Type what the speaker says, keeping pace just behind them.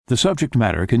The subject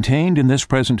matter contained in this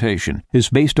presentation is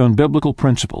based on biblical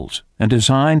principles and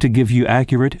designed to give you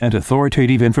accurate and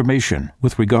authoritative information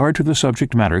with regard to the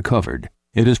subject matter covered.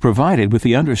 It is provided with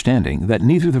the understanding that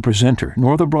neither the presenter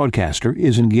nor the broadcaster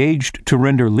is engaged to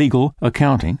render legal,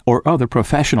 accounting, or other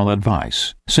professional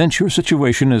advice. Since your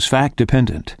situation is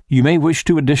fact-dependent, you may wish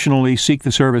to additionally seek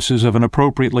the services of an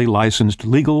appropriately licensed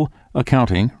legal,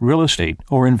 accounting, real estate,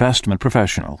 or investment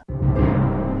professional.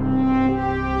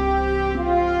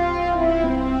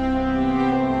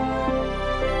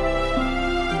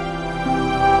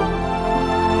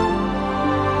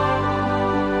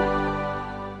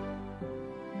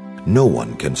 No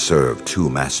one can serve two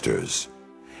masters.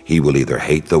 He will either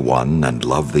hate the one and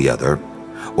love the other,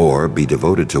 or be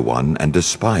devoted to one and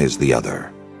despise the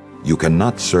other. You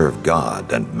cannot serve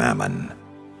God and mammon.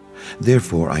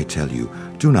 Therefore, I tell you,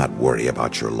 do not worry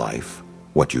about your life,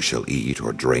 what you shall eat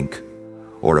or drink,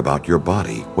 or about your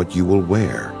body, what you will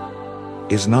wear.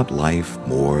 Is not life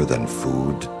more than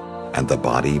food, and the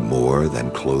body more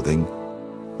than clothing?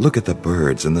 Look at the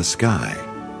birds in the sky.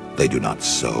 They do not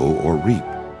sow or reap.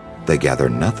 They gather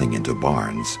nothing into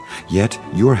barns, yet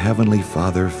your heavenly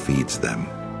Father feeds them.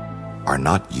 Are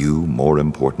not you more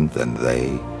important than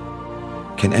they?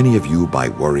 Can any of you, by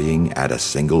worrying, add a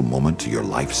single moment to your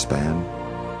lifespan?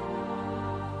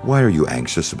 Why are you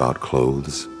anxious about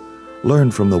clothes? Learn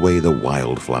from the way the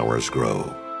wildflowers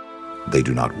grow. They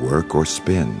do not work or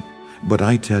spin, but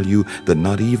I tell you that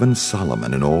not even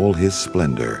Solomon in all his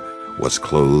splendor was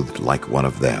clothed like one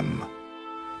of them.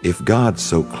 If God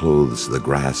so clothes the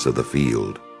grass of the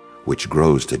field, which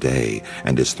grows today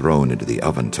and is thrown into the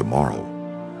oven tomorrow,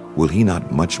 will he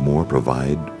not much more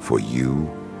provide for you,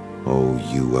 O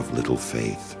you of little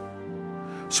faith?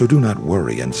 So do not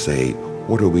worry and say,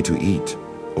 what are we to eat?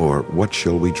 Or what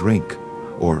shall we drink?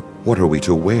 Or what are we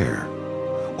to wear?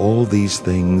 All these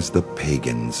things the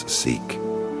pagans seek.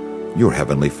 Your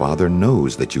heavenly Father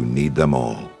knows that you need them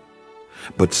all.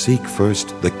 But seek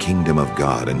first the kingdom of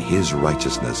God and his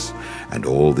righteousness, and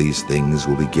all these things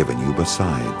will be given you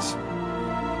besides.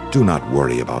 Do not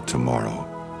worry about tomorrow.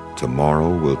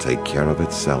 Tomorrow will take care of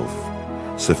itself.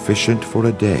 Sufficient for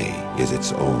a day is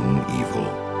its own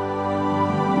evil.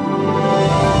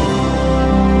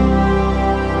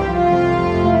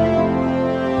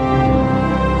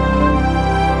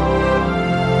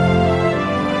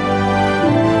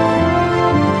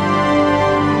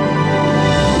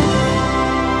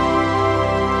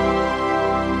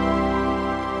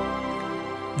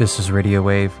 This is Radio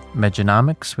Wave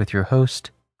Mejanomics with your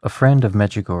host, a friend of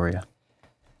Medjugorje.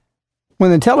 When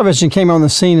the television came on the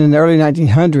scene in the early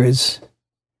 1900s,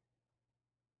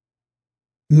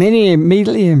 many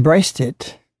immediately embraced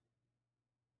it.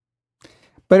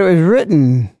 But it was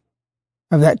written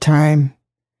of that time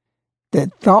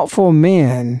that thoughtful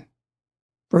men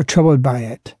were troubled by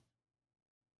it.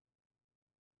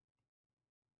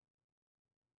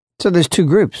 So there's two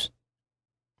groups.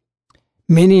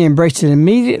 Many embraced it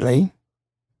immediately,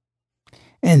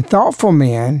 and thoughtful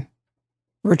men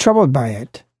were troubled by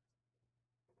it.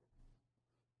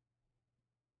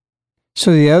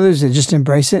 So the others that just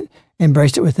embraced it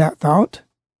without thought,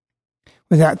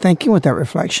 without thinking, without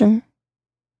reflection.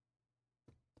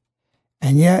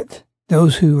 And yet,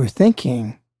 those who were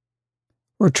thinking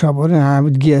were troubled, and I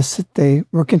would guess that they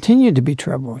will continue to be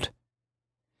troubled.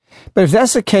 But if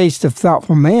that's the case of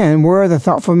thoughtful men, where are the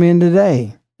thoughtful men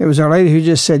today? It was our lady who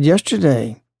just said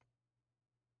yesterday,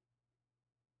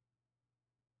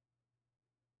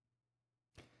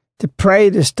 to pray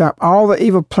to stop all the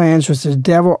evil plans which the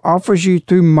devil offers you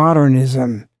through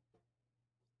modernism.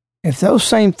 If those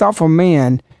same thoughtful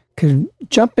men could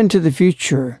jump into the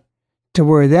future to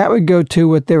where that would go to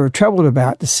what they were troubled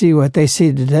about to see what they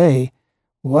see today,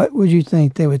 what would you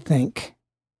think they would think?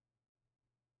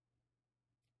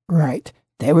 Right,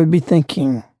 they would be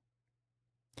thinking.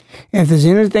 And if there's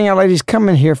anything our lady's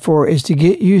coming here for, is to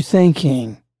get you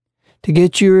thinking, to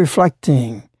get you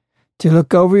reflecting, to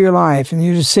look over your life and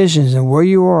your decisions and where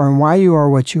you are and why you are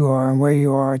what you are and where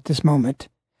you are at this moment,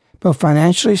 both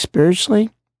financially, spiritually,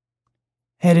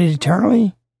 headed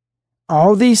eternally.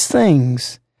 All these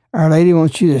things Our Lady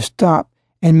wants you to stop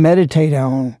and meditate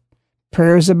on.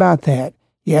 Prayer is about that.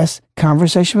 Yes,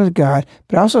 conversation with God,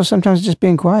 but also sometimes just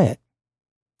being quiet.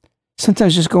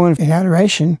 Sometimes just going in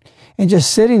adoration and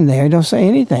just sitting there. Don't say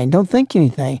anything. Don't think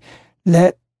anything.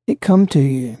 Let it come to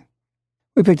you.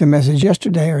 We picked a message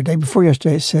yesterday or day before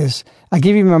yesterday. It says, I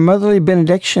give you my motherly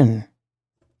benediction.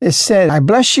 It said, I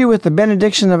bless you with the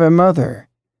benediction of a mother.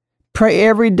 Pray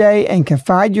every day and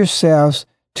confide yourselves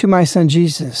to my son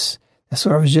Jesus. That's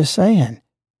what I was just saying.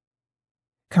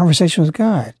 Conversation with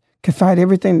God. Confide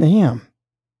everything to him.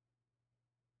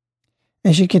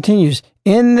 And she continues,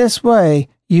 in this way,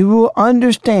 you will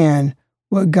understand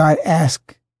what God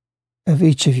asks of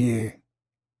each of you.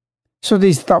 So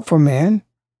these thoughtful men,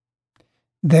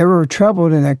 they were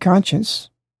troubled in their conscience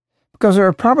because they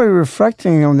were probably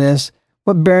reflecting on this.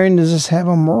 What bearing does this have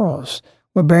on morals?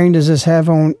 What bearing does this have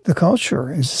on the culture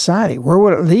and society? Where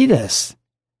would it lead us?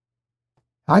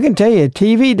 I can tell you,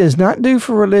 TV does not do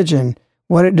for religion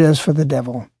what it does for the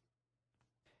devil.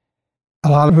 A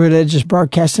lot of religious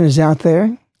broadcasting is out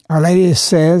there. Our Lady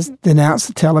says, denounce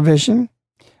the television.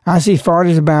 I see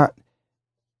farters about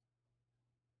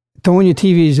throwing your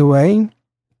TVs away.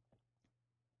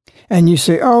 And you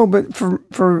say, oh, but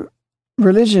for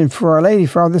religion, for Our Lady,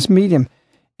 for all this medium,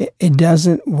 it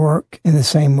doesn't work in the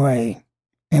same way.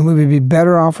 And we would be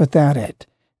better off without it.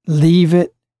 Leave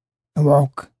it and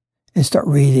walk and start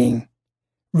reading.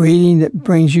 Reading that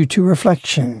brings you to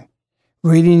reflection.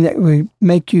 Reading that will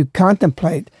make you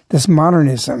contemplate this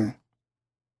modernism.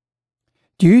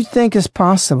 Do you think it's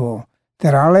possible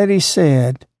that Our Lady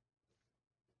said,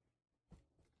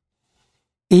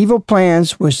 evil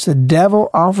plans which the devil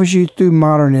offers you through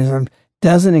modernism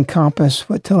doesn't encompass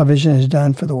what television has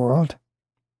done for the world?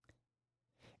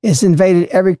 It's invaded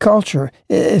every culture.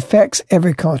 It affects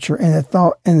every culture and the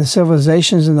thought and the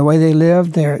civilizations and the way they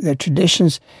live, their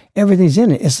traditions, everything's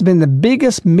in it. It's been the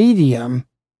biggest medium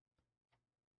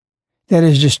that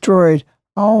has destroyed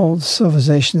all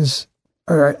civilizations,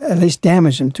 or at least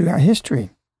damaged them throughout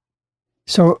history.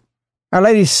 So Our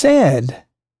Lady said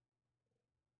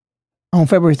on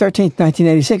February 13th,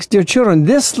 1986, dear children,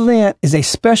 this Lent is a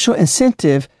special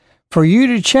incentive for you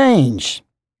to change.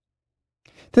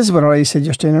 This is what Our Lady said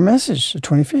yesterday in her message, the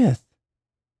 25th.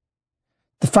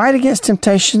 The fight against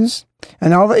temptations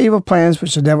and all the evil plans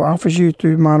which the devil offers you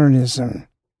through modernism.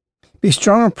 Be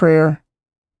strong in prayer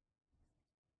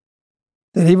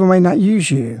that evil may not use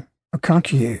you or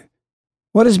conquer you.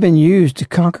 What has been used to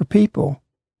conquer people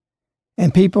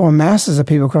and masses of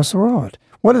people across the world?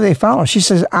 What do they follow? She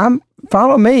says,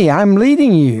 follow me. I'm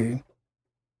leading you.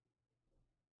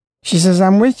 She says,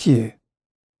 I'm with you.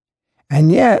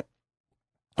 And yet,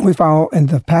 we follow in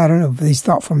the pattern of these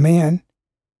thoughtful men,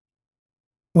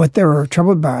 what they were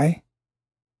troubled by,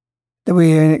 that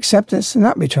we are in acceptance and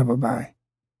not be troubled by.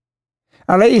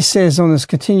 Our Lady says on this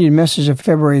continued message of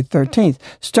February 13th,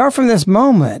 start from this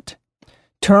moment,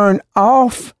 turn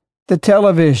off the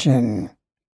television.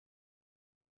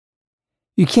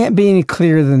 You can't be any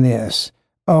clearer than this.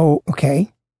 Oh,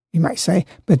 okay, you might say,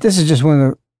 but this is just one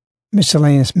of the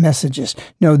miscellaneous messages.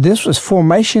 No, this was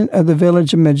formation of the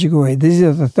village of Medjugorje. These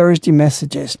are the Thursday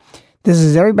messages. This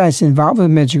is everybody that's involved with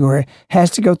Medjugorje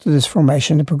has to go through this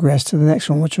formation to progress to the next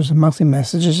one, which was the monthly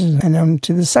messages, and then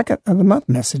to the second of the month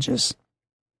messages.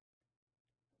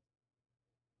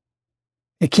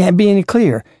 It can't be any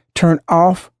clearer. Turn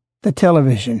off the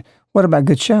television. What about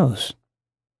good shows?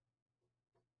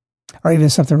 Or even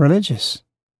something religious?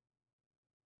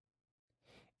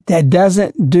 That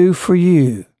doesn't do for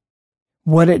you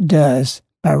what it does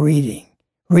by reading.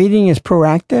 Reading is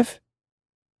proactive.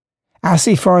 I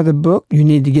see far the book, you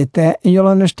need to get that, and you'll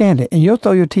understand it. And you'll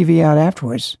throw your TV out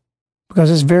afterwards because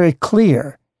it's very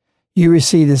clear you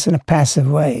receive this in a passive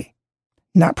way,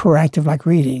 not proactive like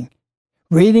reading.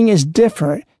 Reading is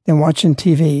different than watching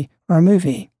TV or a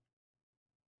movie.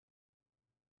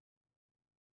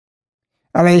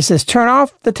 Our Lady says, turn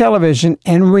off the television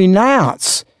and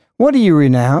renounce. What do you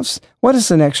renounce? What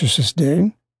does an exorcist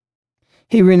do?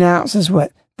 He renounces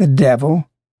what? The devil.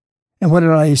 And what did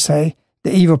Our Lady say?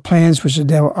 The evil plans which the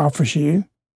devil offers you.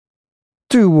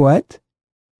 Through what?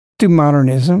 Through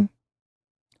modernism.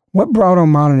 What brought on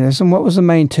modernism? What was the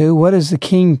main two? What is the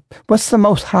king? What's the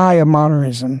most high of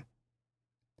modernism?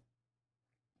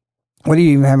 What do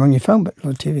you even have on your phone but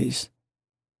little TVs?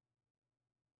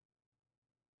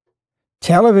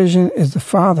 Television is the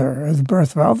father of the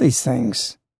birth of all these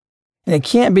things. And it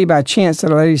can't be by chance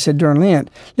that Our Lady said during Lent,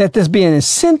 let this be an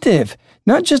incentive,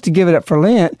 not just to give it up for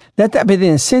Lent, let that be the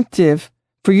incentive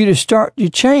for you to start your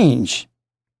change.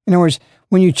 In other words,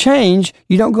 when you change,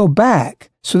 you don't go back.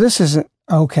 So this isn't,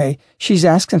 okay, she's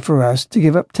asking for us to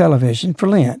give up television for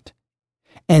Lent.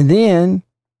 And then,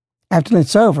 after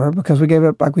Lent's over, because we gave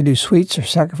up like we do sweets or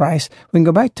sacrifice, we can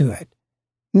go back to it.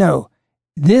 No,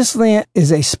 this Lent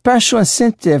is a special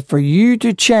incentive for you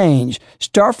to change.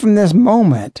 Start from this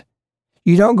moment.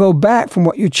 You don't go back from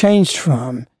what you changed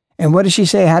from. And what does she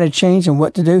say, how to change and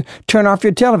what to do? Turn off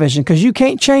your television, because you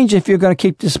can't change if you're going to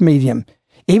keep this medium,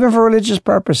 even for religious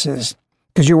purposes,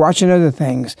 because you're watching other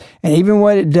things. And even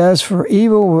what it does for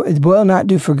evil, it will not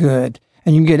do for good.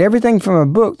 And you can get everything from a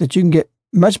book that you can get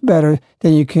much better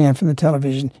than you can from the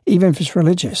television, even if it's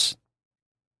religious.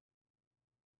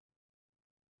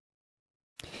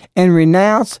 and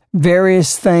renounce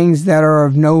various things that are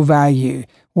of no value.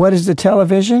 What is the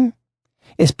television?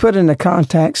 It's put in the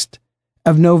context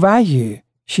of no value.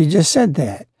 She just said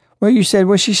that. Well, you said,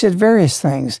 well, she said various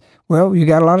things. Well, you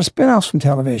got a lot of spinoffs from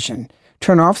television.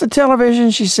 Turn off the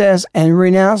television, she says, and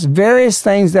renounce various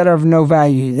things that are of no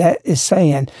value. That is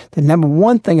saying the number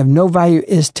one thing of no value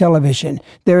is television.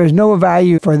 There is no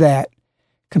value for that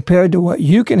compared to what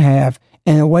you can have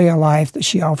in a way of life that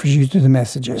she offers you through the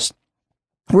messages.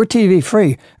 We're TV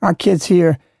free. Our kids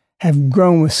here have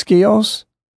grown with skills,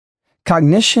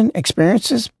 cognition,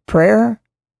 experiences, prayer,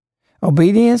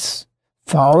 obedience,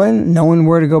 falling, knowing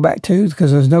where to go back to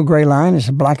because there's no gray line.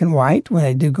 It's black and white when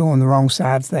they do go on the wrong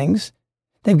side of things.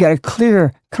 They've got a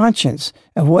clear conscience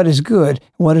of what is good,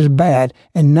 what is bad,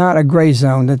 and not a gray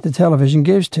zone that the television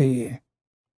gives to you.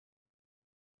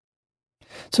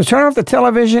 So turn off the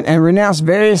television and renounce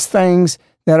various things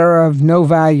that are of no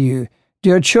value.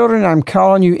 Dear children, I'm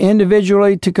calling you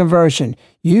individually to conversion.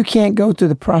 You can't go through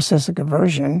the process of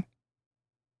conversion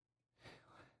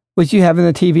with you having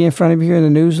the TV in front of you and the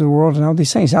news of the world and all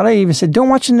these things. I even said, don't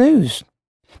watch the news.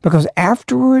 Because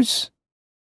afterwards,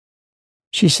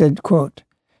 she said, quote,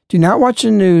 do not watch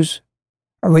the news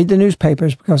or read the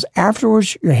newspapers because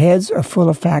afterwards your heads are full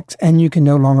of facts and you can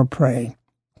no longer pray.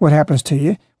 What happens to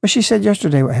you? Well, she said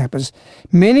yesterday what happens.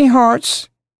 Many hearts,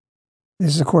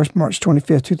 this is of course March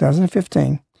 25th,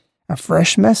 2015, a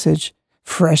fresh message,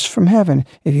 fresh from heaven.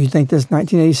 If you think this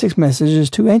 1986 message is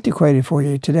too antiquated for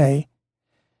you today,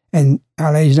 and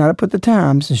Our Lady's not up with the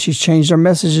times, and she's changed her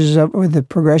messages up with the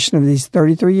progression of these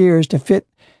 33 years to fit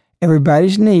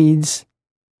everybody's needs,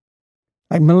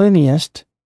 like millennialists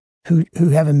who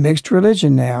have a mixed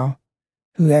religion now,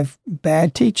 who have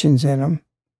bad teachings in them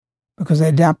because they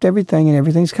adopt everything and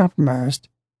everything's compromised.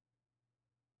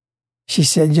 She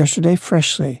said yesterday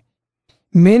freshly,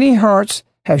 many hearts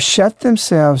have shut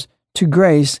themselves to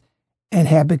grace and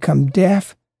have become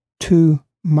deaf to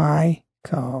my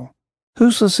call.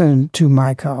 Who's listening to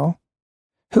my call?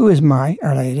 Who is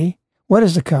Our Lady? What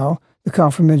is the call? The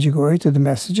call from Medjugorje to the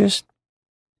messages.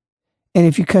 And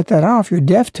if you cut that off, you're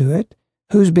deaf to it.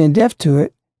 Who's been deaf to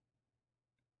it?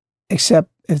 Except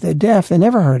if they're deaf, they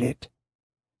never heard it.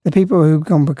 The people who are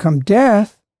going to become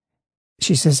deaf,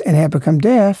 she says, and have become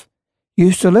deaf,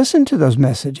 used to listen to those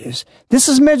messages. This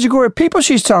is Medjugorje people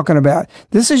she's talking about.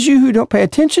 This is you who don't pay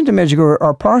attention to Medjugorje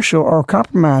or partial or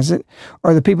compromise it,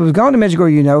 or the people who've gone to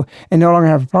Medjugorje, and no longer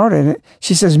have a part in it.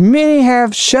 She says, many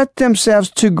have shut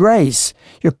themselves to grace.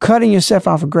 You're cutting yourself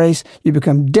off of grace. You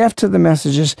become deaf to the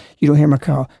messages. You don't hear my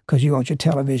call because you want your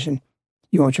television.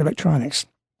 You want your electronics.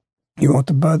 You want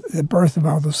the birth of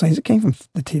all those things that came from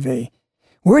the TV.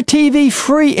 We're TV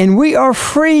free, and we are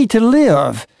free to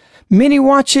live. Many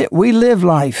watch it. We live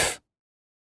life.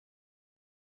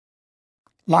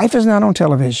 Life is not on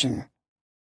television.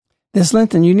 This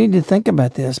Lenten, you need to think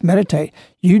about this. Meditate.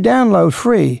 You download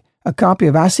free a copy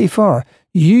of IC4.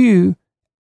 You,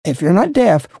 if you're not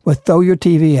deaf, will throw your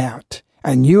TV out,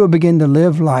 and you will begin to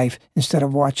live life instead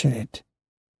of watching it.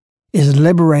 It's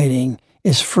liberating.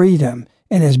 It's freedom.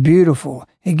 And it's beautiful.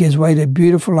 It gives way to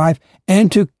beautiful life and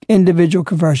to individual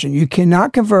conversion. You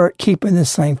cannot convert keeping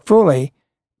this thing fully.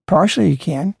 Partially you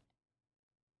can.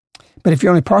 But if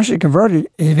you're only partially converted,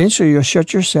 eventually you'll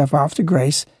shut yourself off to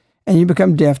grace and you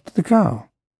become deaf to the call.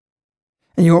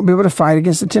 And you won't be able to fight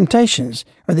against the temptations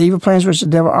or the evil plans which the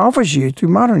devil offers you through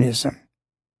modernism.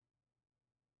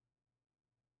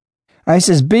 He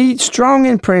says, be strong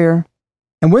in prayer,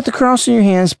 and with the cross in your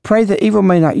hands, pray that evil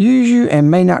may not use you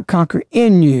and may not conquer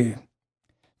in you.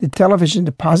 The television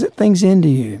deposit things into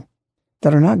you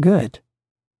that are not good.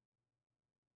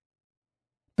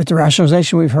 But the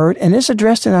rationalization we've heard, and it's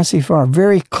addressed in IC4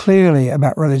 very clearly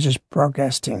about religious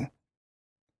broadcasting.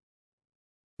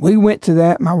 We went to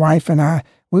that, my wife and I,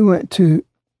 we went to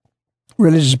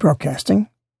religious broadcasting.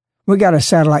 We got a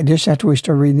satellite dish after we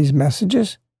started reading these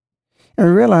messages, and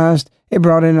we realized it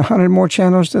brought in 100 more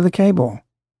channels to the cable.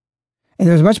 And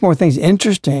there's much more things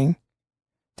interesting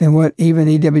than what even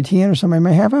EWTN or somebody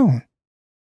may have on.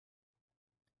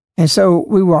 And so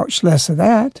we watched less of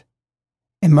that.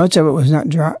 And much of it was not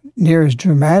near as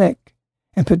dramatic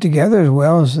and put together as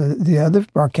well as the other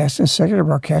broadcasting, secular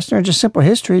broadcasting, or just simple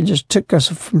history. It just took us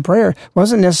from prayer. It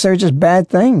wasn't necessarily just bad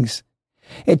things.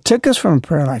 It took us from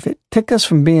prayer life. It took us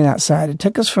from being outside. It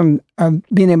took us from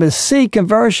being able to see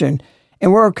conversion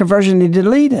and where conversion needed to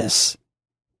lead us.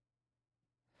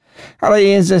 Our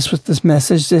Lady ends this with this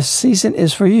message. This season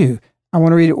is for you. I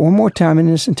want to read it one more time in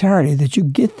its entirety that you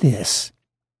get this.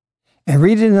 And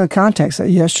read it in the context that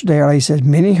yesterday Our Lady says,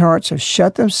 many hearts have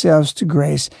shut themselves to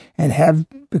grace and have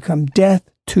become deaf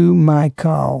to my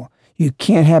call. You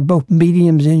can't have both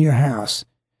mediums in your house.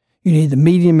 You need the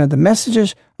medium of the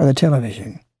messages or the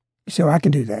television. So I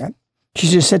can do that. She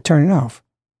just said turn it off.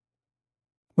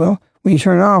 Well, when you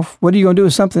turn it off, what are you going to do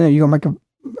with something? Are you going to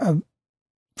make a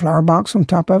flower box on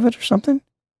top of it or something?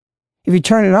 If you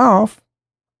turn it off,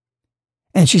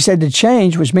 and she said to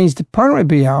change, which means to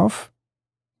permanently be off,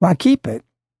 why keep it?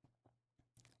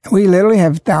 We literally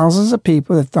have thousands of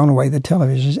people that have thrown away the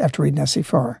televisions after reading that so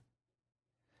far.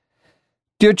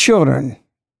 Dear children,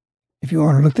 if you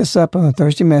want to look this up on a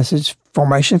Thursday message,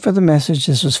 Formation for the Message,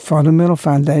 this was fundamental,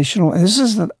 foundational, and this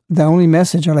is the only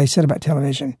message Our Lady said about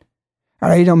television. Our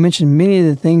Lady don't mention many of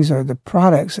the things or the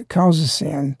products that causes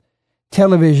sin.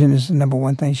 Television is the number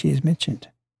one thing she has mentioned.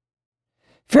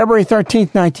 February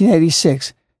 13th,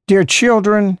 1986. Dear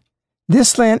children,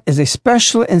 this Lent is a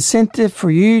special incentive for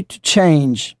you to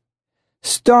change.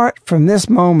 Start from this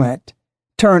moment.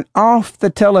 Turn off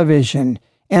the television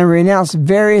and renounce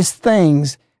various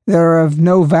things that are of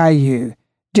no value.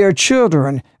 Dear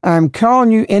children, I am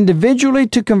calling you individually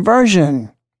to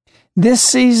conversion. This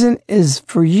season is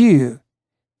for you.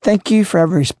 Thank you for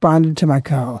having responded to my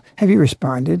call. Have you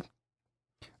responded?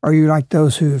 Are you like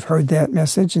those who have heard that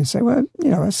message and say, well,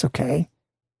 that's okay?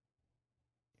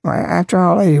 Well, after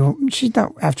all, Lady, she's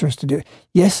not after us to do it.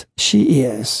 Yes, she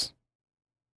is.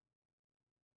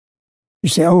 You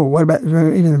say, oh, what about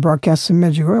even the broadcasts in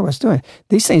Medjugorje? What's doing?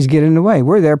 These things get in the way.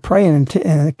 We're there praying, and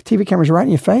the TV camera's right in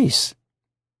your face.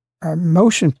 Our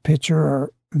motion picture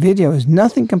or video is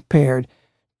nothing compared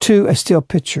to a still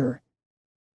picture.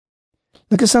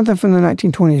 Look at something from the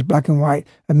 1920s, black and white,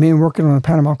 of men working on the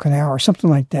Panama Canal or something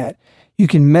like that. You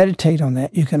can meditate on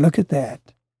that. You can look at that.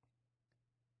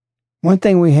 One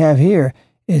thing we have here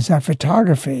is our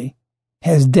photography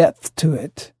has depth to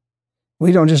it.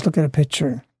 We don't just look at a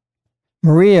picture.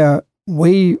 Maria,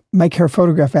 we make her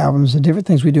photograph albums of different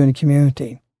things we do in the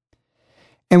community.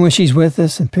 And when she's with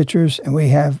us in pictures, and we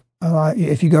have a lot,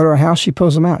 if you go to her house, she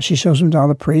pulls them out. She shows them to all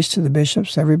the priests, to the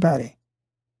bishops, everybody.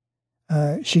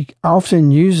 She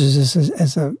often uses this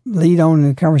as a lead on in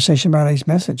the conversation about these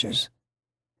messages.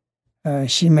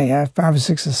 She may have 5 or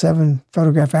 6 or 7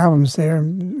 photograph albums there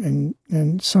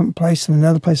in some place and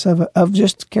another place of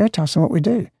just Caritas and what we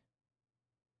do.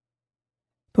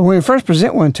 But when we first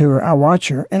present one to her, I watch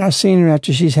her, and I've seen her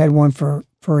after she's had one for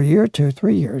a year or 2 or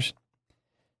 3 years.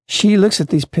 She looks at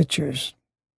these pictures.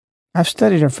 I've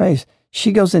studied her face.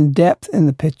 She goes in depth in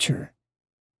the picture.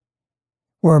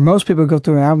 Where most people go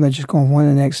through an album, they just go on one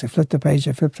to the next, they flip the page,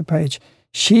 they flip the page.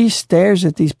 She stares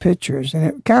at these pictures, and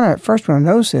it kind of, at first when I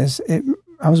noticed this,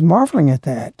 I was marveling at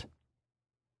that.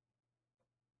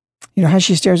 You know, how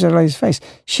she stares at a lady's face.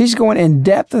 She's going in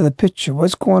depth of the picture.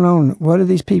 What's going on? What are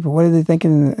these people? What are they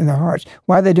thinking in their hearts?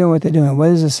 Why are they doing what they're doing? What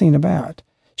is the scene about?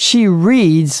 She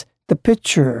reads the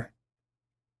picture.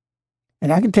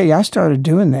 And I can tell you, I started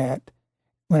doing that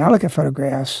when I look at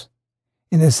photographs.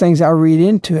 And there's things I read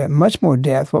into it, much more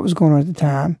depth, what was going on at the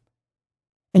time.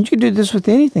 And you can do this with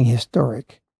anything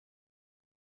historic.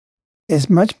 It's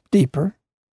much deeper,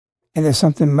 and there's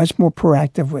something much more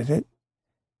proactive with it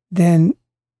than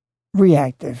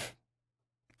reactive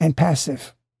and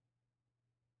passive.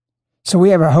 So we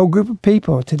have a whole group of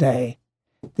people today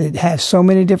that have so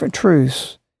many different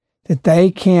truths that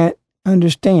they can't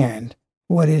understand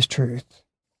what is truth.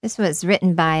 This was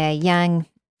written by a young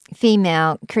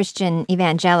female Christian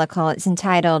evangelical. It's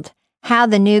entitled, How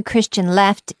the New Christian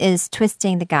Left is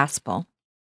Twisting the Gospel.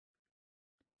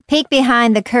 Peek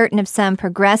behind the curtain of some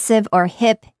progressive or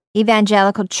hip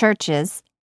evangelical churches,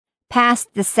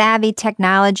 past the savvy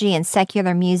technology and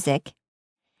secular music,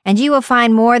 and you will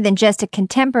find more than just a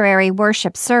contemporary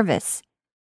worship service.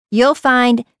 You'll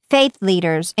find faith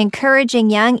leaders encouraging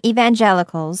young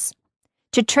evangelicals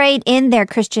to trade in their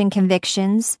Christian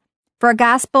convictions for a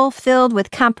gospel filled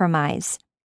with compromise.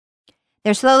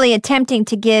 They're slowly attempting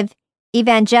to give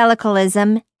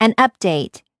evangelicalism an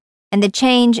update, and the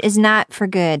change is not for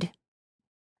good.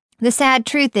 The sad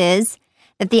truth is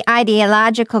that the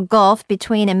ideological gulf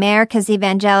between America's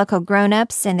evangelical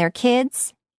grown-ups and their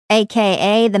kids,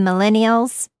 aka the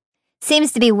millennials,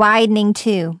 seems to be widening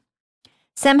too.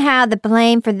 Somehow the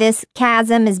blame for this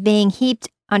chasm is being heaped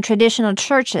on traditional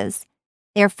churches.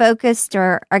 They are focused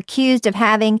or accused of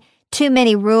having too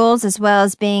many rules, as well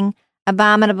as being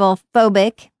abominable,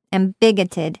 phobic, and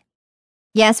bigoted.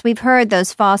 Yes, we've heard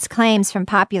those false claims from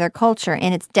popular culture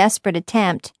in its desperate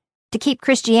attempt to keep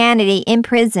Christianity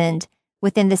imprisoned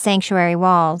within the sanctuary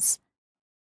walls.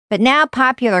 But now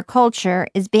popular culture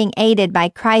is being aided by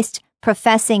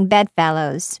Christ-professing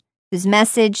bedfellows, whose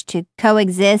message to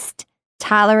coexist,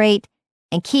 tolerate,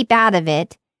 and keep out of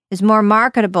it is more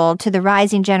marketable to the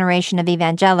rising generation of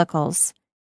evangelicals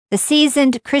The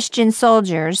seasoned Christian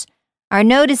soldiers are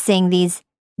noticing these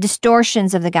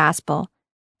distortions of the gospel.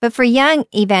 But for young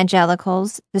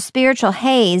evangelicals, the spiritual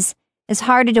haze is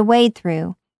harder to wade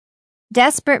through.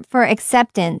 Desperate for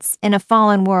acceptance in a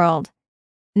fallen world,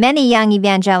 many young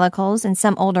evangelicals, and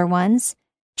some older ones,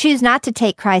 choose not to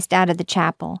take Christ out of the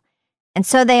chapel, and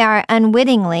so they are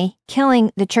unwittingly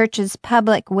killing the church's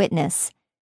public witness.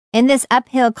 In this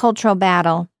uphill cultural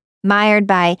battle, mired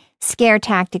by scare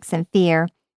tactics and fear,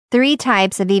 3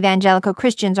 types of evangelical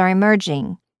Christians are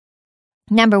emerging.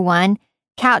 Number 1,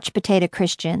 couch potato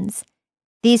Christians.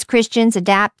 These Christians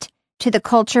adapt to the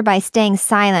culture by staying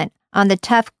silent on the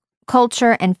tough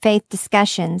culture and faith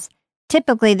discussions.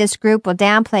 Typically, this group will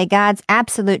downplay God's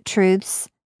absolute truths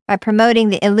by promoting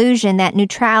the illusion that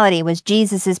neutrality was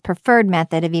Jesus' preferred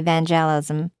method of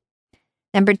evangelism.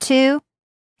 Number 2,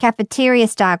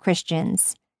 cafeteria-style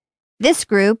Christians. This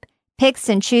group picks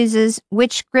and chooses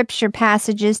which scripture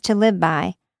passages to live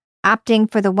by, opting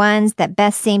for the ones that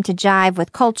best seem to jive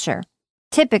with culture.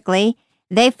 Typically,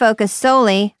 they focus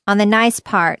solely on the nice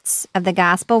parts of the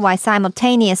gospel while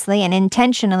simultaneously and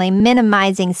intentionally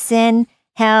minimizing sin,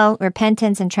 hell,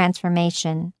 repentance, and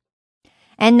transformation.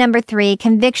 And number 3,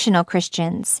 convictional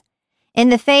Christians. In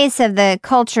the face of the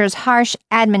culture's harsh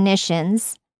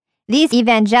admonitions, these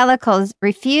evangelicals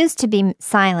refuse to be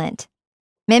silent.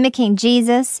 Mimicking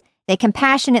Jesus, they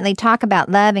compassionately talk about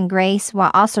love and grace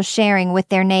while also sharing with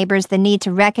their neighbors the need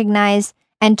to recognize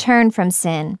and turn from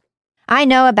sin. I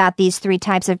know about these 3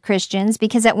 types of Christians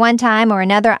because at one time or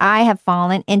another I have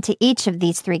fallen into each of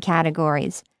these 3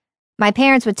 categories. My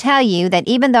parents would tell you that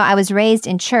even though I was raised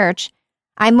in church,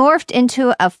 I morphed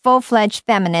into a full-fledged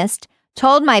feminist,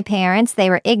 told my parents they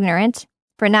were ignorant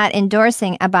for not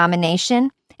endorsing abomination,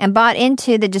 and bought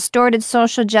into the distorted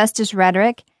social justice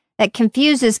rhetoric that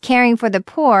confuses caring for the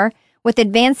poor with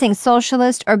advancing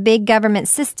socialist or big government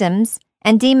systems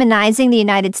and demonizing the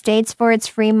United States for its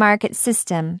free market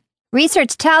system.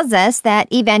 Research tells us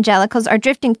that evangelicals are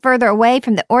drifting further away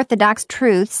from the orthodox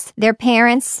truths their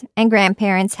parents and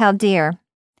grandparents held dear.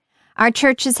 Our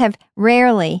churches have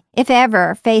rarely, if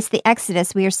ever, faced the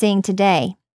exodus we are seeing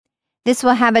today. This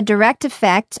will have a direct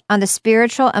effect on the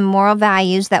spiritual and moral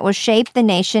values that will shape the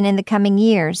nation in the coming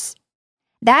years.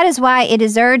 That is why it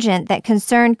is urgent that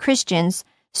concerned Christians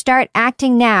start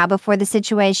acting now before the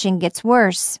situation gets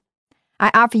worse. I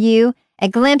offer you a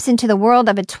glimpse into the world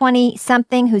of a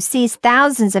 20-something who sees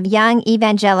thousands of young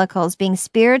evangelicals being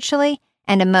spiritually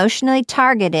and emotionally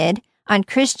targeted on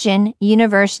Christian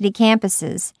university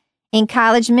campuses, in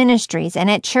college ministries, and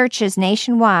at churches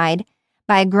nationwide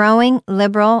by a growing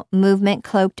liberal movement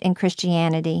cloaked in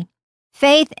Christianity.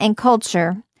 Faith and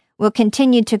culture will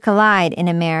continue to collide in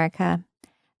America.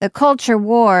 The culture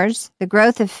wars, the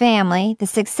growth of family, the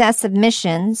success of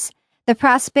missions, the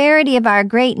prosperity of our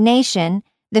great nation,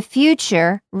 the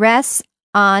future rests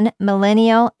on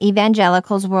millennial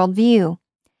evangelicals' worldview.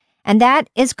 And that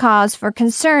is cause for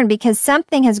concern because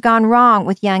something has gone wrong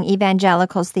with young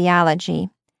evangelicals' theology.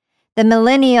 The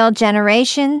millennial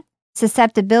generation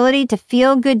susceptibility to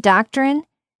feel-good doctrine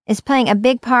is playing a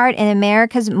big part in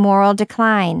America's moral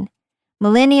decline.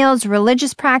 Millennials'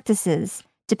 religious practices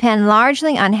depend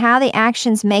largely on how the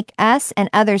actions make us and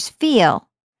others feel,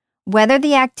 whether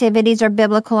the activities are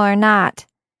biblical or not.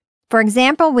 For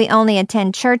example, we only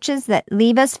attend churches that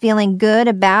leave us feeling good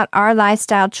about our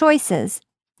lifestyle choices,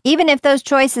 even if those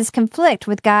choices conflict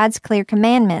with God's clear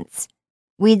commandments.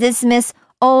 We dismiss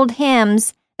old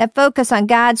hymns that focus on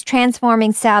God's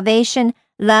transforming salvation,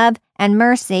 love, and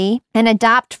mercy, and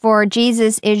adopt for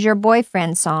Jesus is your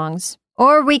boyfriend songs.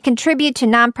 Or we contribute to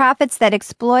nonprofits that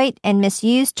exploit and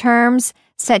misuse terms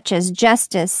such as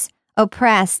justice,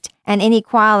 oppressed, and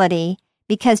inequality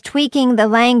because tweaking the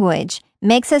language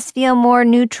makes us feel more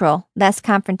neutral, less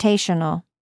confrontational.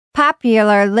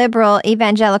 Popular liberal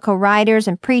evangelical writers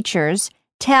and preachers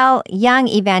tell young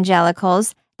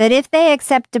evangelicals that if they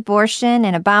accept abortion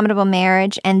and abominable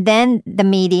marriage, and then the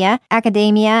media,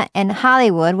 academia, and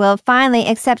Hollywood will finally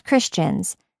accept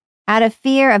Christians, out of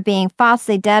fear of being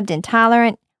falsely dubbed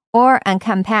intolerant or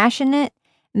uncompassionate,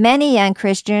 many young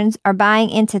Christians are buying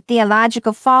into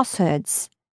theological falsehoods.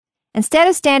 Instead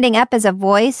of standing up as a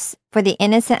voice for the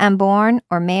innocent unborn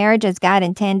or marriage as God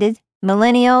intended,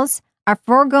 millennials are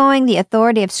foregoing the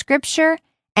authority of Scripture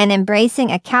and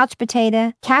embracing a couch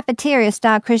potato,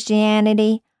 cafeteria-style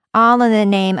Christianity, all in the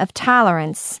name of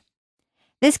tolerance.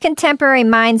 This contemporary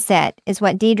mindset is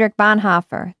what Dietrich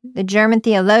Bonhoeffer, the German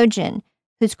theologian,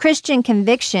 whose Christian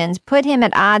convictions put him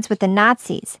at odds with the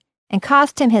Nazis and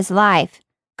cost him his life,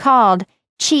 called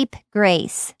cheap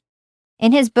grace.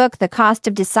 In his book, The Cost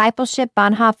of Discipleship,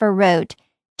 Bonhoeffer wrote,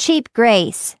 "Cheap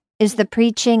grace is the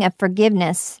preaching of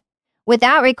forgiveness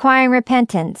without requiring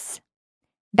repentance,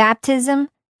 baptism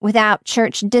without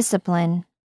church discipline,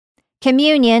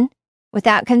 communion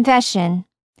without confession,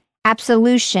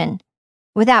 absolution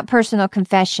without personal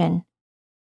confession.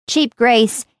 Cheap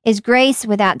grace is grace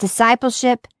without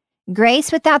discipleship,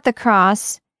 grace without the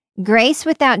cross, grace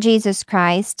without Jesus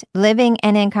Christ, living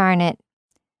and incarnate.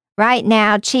 Right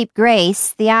now, cheap grace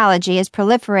theology is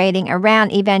proliferating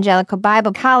around evangelical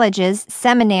Bible colleges,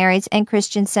 seminaries, and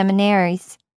Christian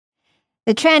seminaries.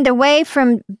 The trend away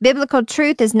from biblical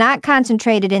truth is not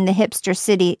concentrated in the hipster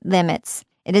city limits.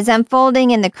 It is unfolding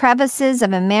in the crevices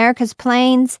of America's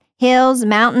plains, hills,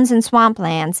 mountains, and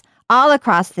swamplands. All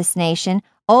across this nation,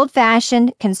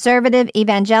 old-fashioned, conservative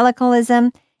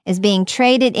evangelicalism is being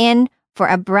traded in for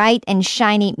a bright and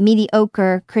shiny,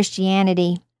 mediocre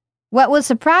Christianity. What will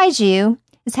surprise you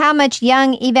is how much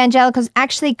young evangelicals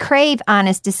actually crave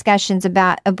honest discussions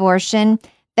about abortion,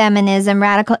 feminism,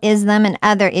 radical Islam, and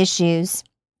other issues.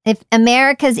 If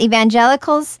America's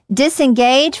evangelicals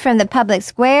disengage from the public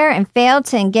square and fail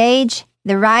to engage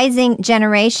the rising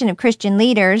generation of Christian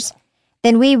leaders,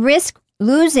 then we risk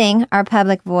losing our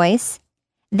public voice,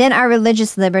 then our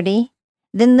religious liberty,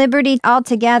 then liberty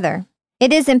altogether.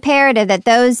 It is imperative that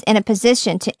those in a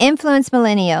position to influence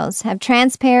millennials have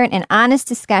transparent and honest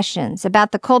discussions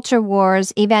about the culture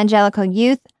wars evangelical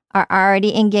youth are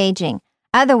already engaging.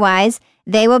 Otherwise,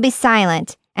 they will be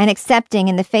silent and accepting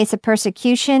in the face of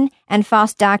persecution and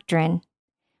false doctrine.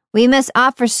 We must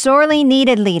offer sorely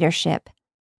needed leadership.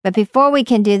 But before we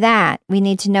can do that, we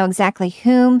need to know exactly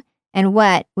whom and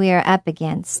what we are up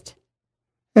against.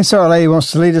 And so Our Lady wants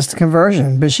to lead us to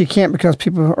conversion, but she can't because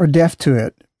people are deaf to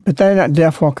it. But they're not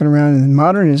deaf walking around in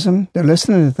modernism. They're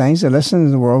listening to things. They're listening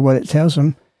to the world, what it tells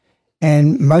them.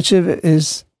 And much of it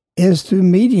is through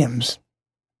mediums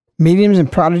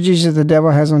and prodigies that the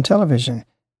devil has on television.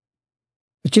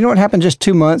 But you know what happened just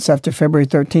 2 months after February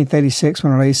 13th, 86,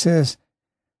 when Our Lady says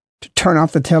to turn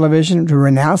off the television, to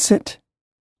renounce it?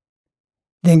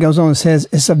 Then goes on and says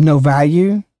it's of no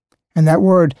value. And that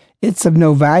word, it's of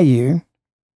no value,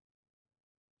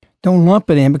 don't lump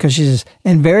it in because she says,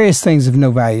 and various things of no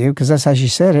value, because that's how she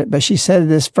said it. But she said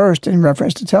this first in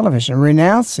reference to television.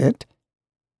 Renounce it,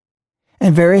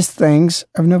 and various things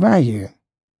of no value.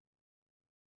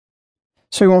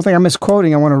 So you won't think I'm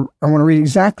misquoting. I want to read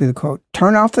exactly the quote.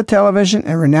 Turn off the television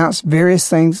and renounce various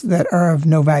things that are of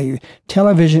no value.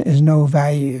 Television is no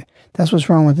value. That's what's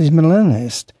wrong with these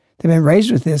millennialists. They've been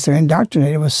raised with this. They're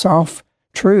indoctrinated with soft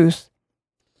truth,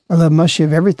 a little mushy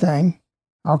of everything,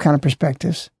 all kind of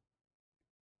perspectives.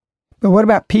 But what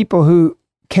about people who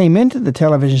came into the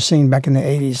television scene back in the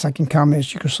 80s, like in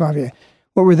communist Yugoslavia?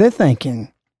 What were they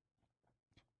thinking?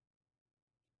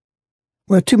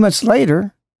 Well, 2 months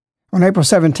later, on April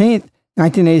 17th,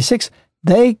 1986,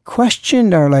 they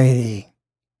questioned Our Lady.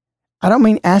 I don't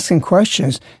mean asking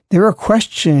questions. They were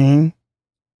questioning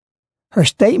her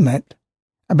statement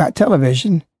about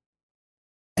television,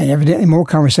 and evidently more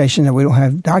conversation that we don't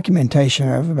have documentation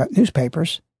of about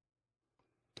newspapers,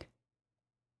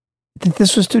 that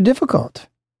this was too difficult.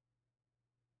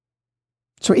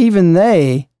 So even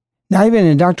they, not even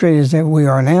indoctrinated as we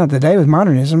are now today with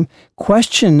modernism,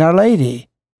 questioned Our Lady,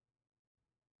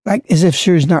 like as if she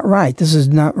was not right. This is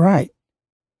not right.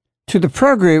 To the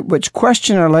prayer group which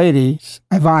questioned Our Lady's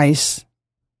advice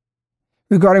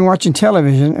regarding watching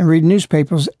television and reading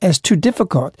newspapers as too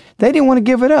difficult, they didn't want to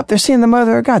give it up. They're seeing the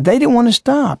Mother of God. They didn't want to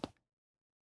stop.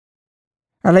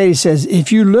 Our Lady says,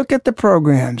 if you look at the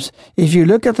programs, if you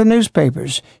look at the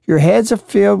newspapers, your heads are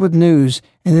filled with news,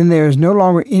 and then there is no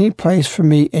longer any place for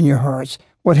me in your hearts.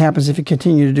 What happens if you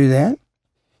continue to do that?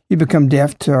 You become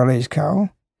deaf to Our Lady's call.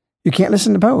 You can't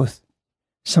listen to both.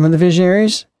 Some of the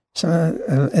visionaries, some of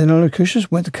the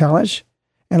elocutions went to college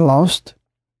and lost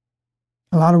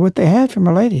a lot of what they had from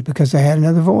Our Lady because they had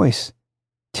another voice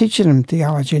teaching them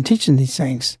theology and teaching these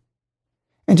things,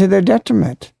 and to their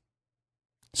detriment.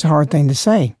 It's a hard thing to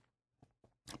say,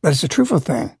 but it's a truthful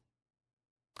thing.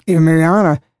 Even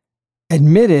Mariana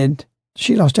admitted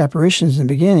she lost apparitions in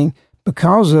the beginning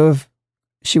because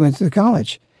she went to the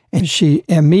college, and she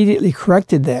immediately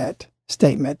corrected that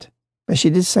statement, but she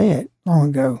did say it long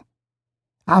ago.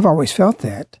 I've always felt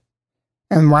that.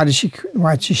 And why did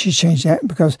she change that?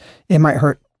 Because it might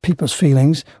hurt people's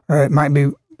feelings, or it might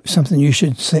be something you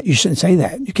shouldn't say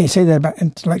that. You can't say that about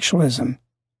intellectualism.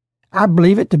 I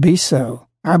believe it to be so.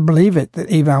 I believe it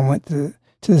that Yvonne went to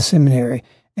the seminary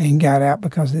and got out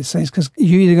because of these things. Because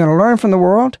you're either going to learn from the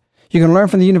world, you're going to learn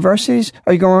from the universities,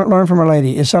 or you're going to learn from Our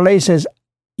Lady. If Our Lady says,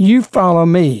 you follow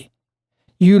me,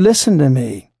 you listen to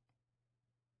me.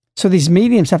 So these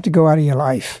mediums have to go out of your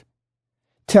life.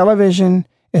 Television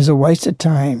is a waste of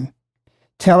time.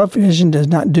 Television does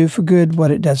not do for good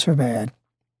what it does for bad.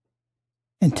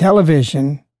 And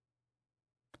television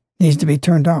needs to be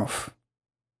turned off.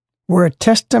 We're a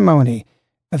testimony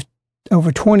of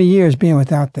over 20 years being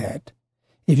without that.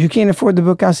 If you can't afford the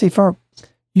book I See For,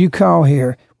 you call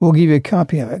here. We'll give you a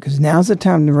copy of it, because now's the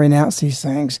time to renounce these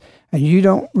things, and you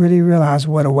don't really realize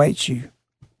what awaits you.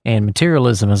 And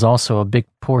materialism is also a big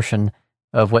portion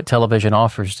of what television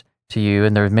offers to you,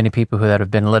 and there are many people that have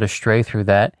been led astray through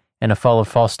that and have followed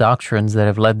false doctrines that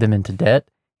have led them into debt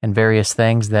and various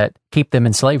things that keep them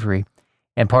in slavery.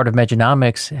 And part of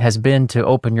Mejanomics has been to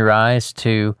open your eyes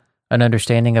to an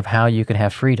understanding of how you can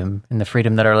have freedom and the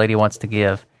freedom that Our Lady wants to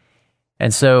give.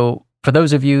 And so for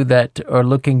those of you that are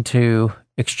looking to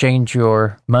exchange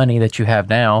your money that you have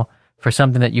now for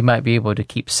something that you might be able to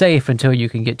keep safe until you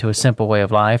can get to a simple way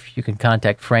of life, you can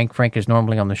contact Frank. Frank is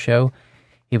normally on the show.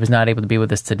 He was not able to be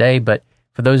with us today, but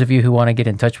for those of you who want to get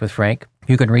in touch with Frank,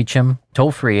 you can reach him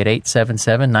toll-free at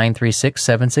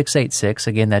 877-936-7686.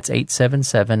 Again, that's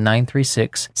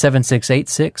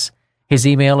 877-936-7686. His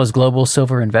email is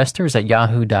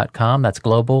globalsilverinvestors@yahoo.com. That's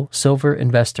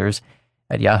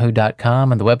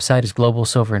globalsilverinvestors@yahoo.com. And the website is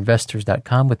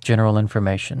globalsilverinvestors.com with general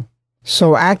information.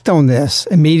 So act on this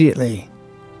immediately.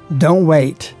 Don't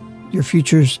wait. Your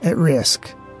future's at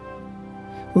risk.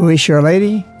 We wish you, Our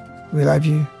Lady. We love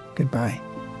you. Goodbye.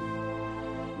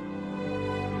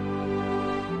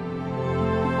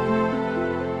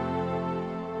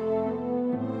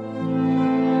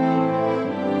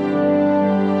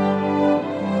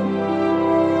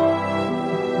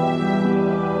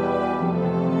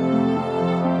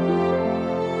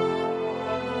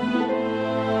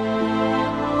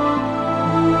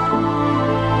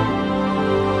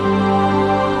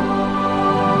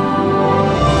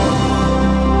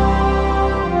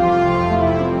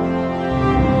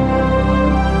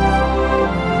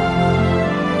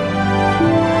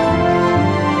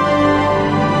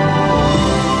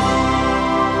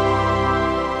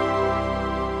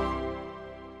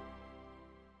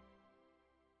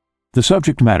 The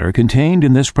subject matter contained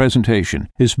in this presentation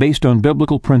is based on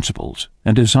biblical principles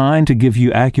and designed to give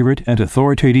you accurate and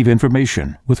authoritative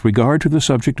information with regard to the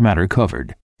subject matter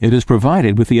covered. It is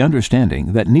provided with the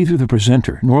understanding that neither the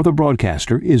presenter nor the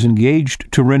broadcaster is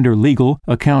engaged to render legal,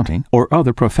 accounting, or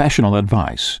other professional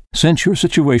advice. Since your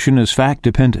situation is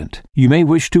fact-dependent, you may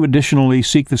wish to additionally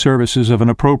seek the services of an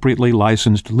appropriately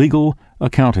licensed legal,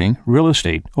 accounting, real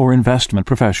estate, or investment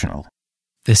professional.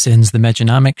 This ends the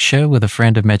Mejanomics Show with a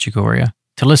Friend of Medjugorje.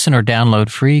 To listen or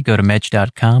download free, go to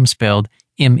mej.com, spelled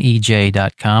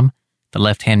MEJ.com, the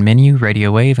left-hand menu,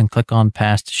 Radio Wave, and click on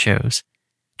Past Shows.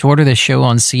 To order this show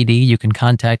on CD, you can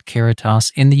contact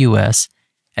Caritas in the U.S.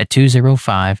 at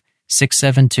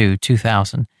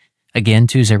 205-672-2000. Again,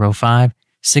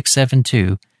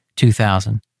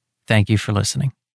 205-672-2000. Thank you for listening.